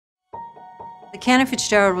The Cantor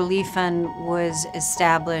Fitzgerald Relief Fund was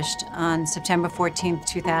established on September 14,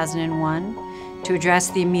 2001 to address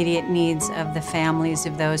the immediate needs of the families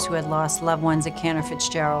of those who had lost loved ones at Cantor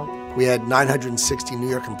Fitzgerald. We had 960 New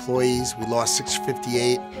York employees. We lost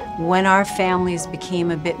 658. When our families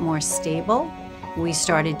became a bit more stable, we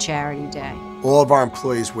started Charity Day. All of our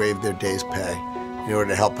employees waived their day's pay in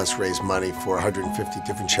order to help us raise money for 150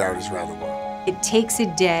 different charities around the world. It takes a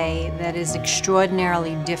day that is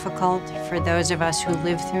extraordinarily difficult for those of us who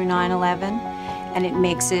lived through 9/11, and it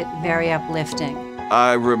makes it very uplifting.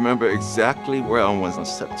 I remember exactly where I was on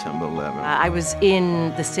September 11th. I was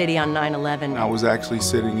in the city on 9/11. I was actually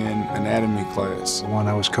sitting in anatomy class.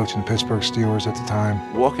 I was coaching the Pittsburgh Steelers at the time.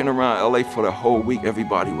 Walking around LA for the whole week,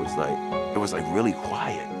 everybody was like, it was like really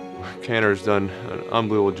quiet. Cantor's done an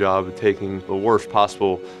unbelievable job of taking the worst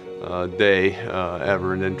possible day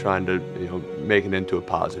ever and then trying to make it into a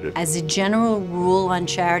positive. As a general rule on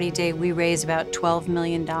Charity Day, we raise about $12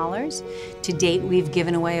 million. To date, we've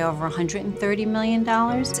given away over $130 million.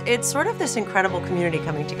 It's sort of this incredible community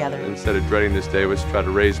coming together. Instead of dreading this day, let's try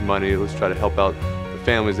to raise money, let's try to help out the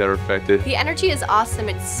families that are affected. The energy is awesome.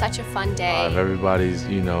 It's such a fun day. Everybody's,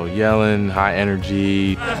 yelling, high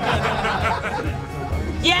energy.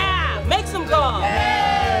 Yeah, make some calls.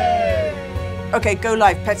 Okay, go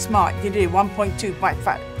live, PetSmart. You did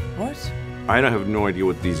 1.2.5. What? I have no idea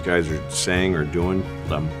what these guys are saying or doing.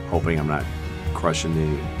 I'm hoping I'm not crushing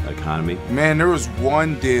the economy. Man, there was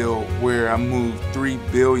one deal where I moved $3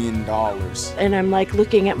 billion. And I'm like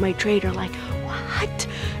looking at my trader like, what?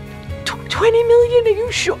 20 million? Are you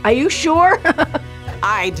sure? Are you sure?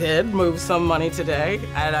 I did move some money today,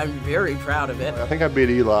 and I'm very proud of it. I think I beat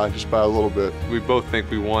Eli just by a little bit. We both think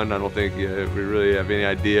we won. I don't think we really have any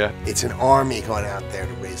idea. It's an army going out there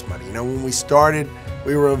to raise money. When we started,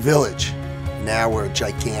 we were a village. Now we're a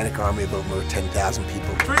gigantic army of over 10,000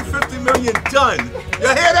 people. 350 million done. You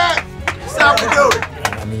hear that? That's how we do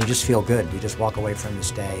it. I mean, you just feel good. You just walk away from this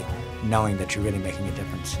day knowing that you're really making a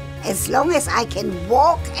difference. As long as I can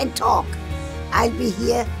walk and talk, I'll be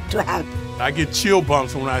here to help. I get chill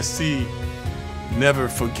bumps when I see never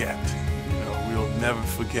forget. We'll never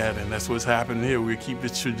forget, and that's what's happening here. We'll keep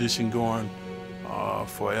this tradition going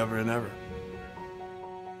forever and ever.